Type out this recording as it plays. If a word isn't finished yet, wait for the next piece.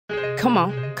Come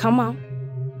on, come on.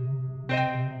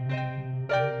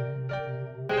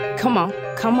 Come on,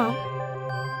 come on.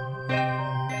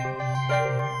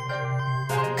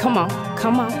 Come on,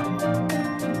 come on.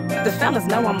 The fellas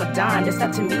know I'm a dime. They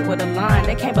step to me with a line.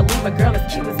 They can't believe a girl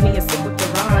as cute as me is sick with the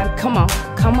rhyme. Come on,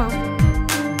 come on.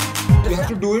 You have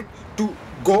to do it to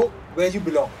go where you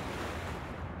belong.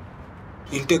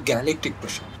 Intergalactic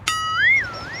Prashant.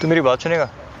 तू मेरी बात सुनेगा?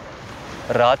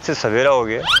 रात से सवेरा हो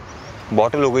गया,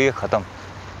 bottle हो गई है खत्म,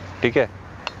 ठीक है?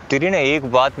 तेरी ना एक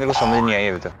बात मेरे को समझ नहीं आई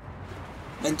अभी तक।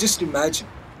 And just imagine,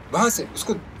 वहाँ से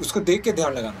उसको देख के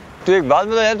ध्यान लगाना। तू एक बात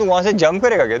बता यार, तू वहाँ से जंप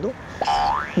करेगा क्या तू?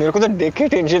 मेरे को तो देख के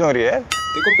टेंशन हो रही है यार।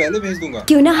 देखो पहले भेज दूँगा।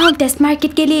 क्यों ना हम टेस्ट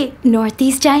मार्केट के लिए नॉर्थ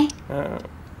ईस्ट जाएं?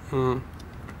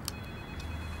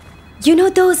 You know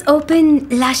those open,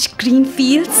 lush green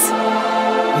fields?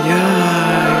 Yeah,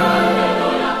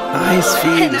 nice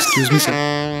field. Excuse me sir.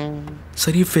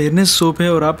 Sir ये फेयरनेस सोप है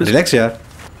और आप रिलैक्स यार,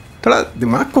 थोड़ा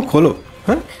दिमाग को खोलो।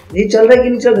 हाँ? ये चल रहा है कि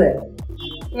नहीं चल रहा है?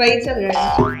 वही चल रहा है।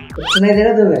 सुनाई दे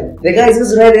रहा तुम्हें? देखा इसको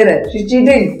सुनाई दे रहा है। She's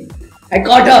cheating. I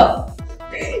caught her.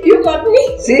 You caught me?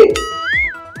 See?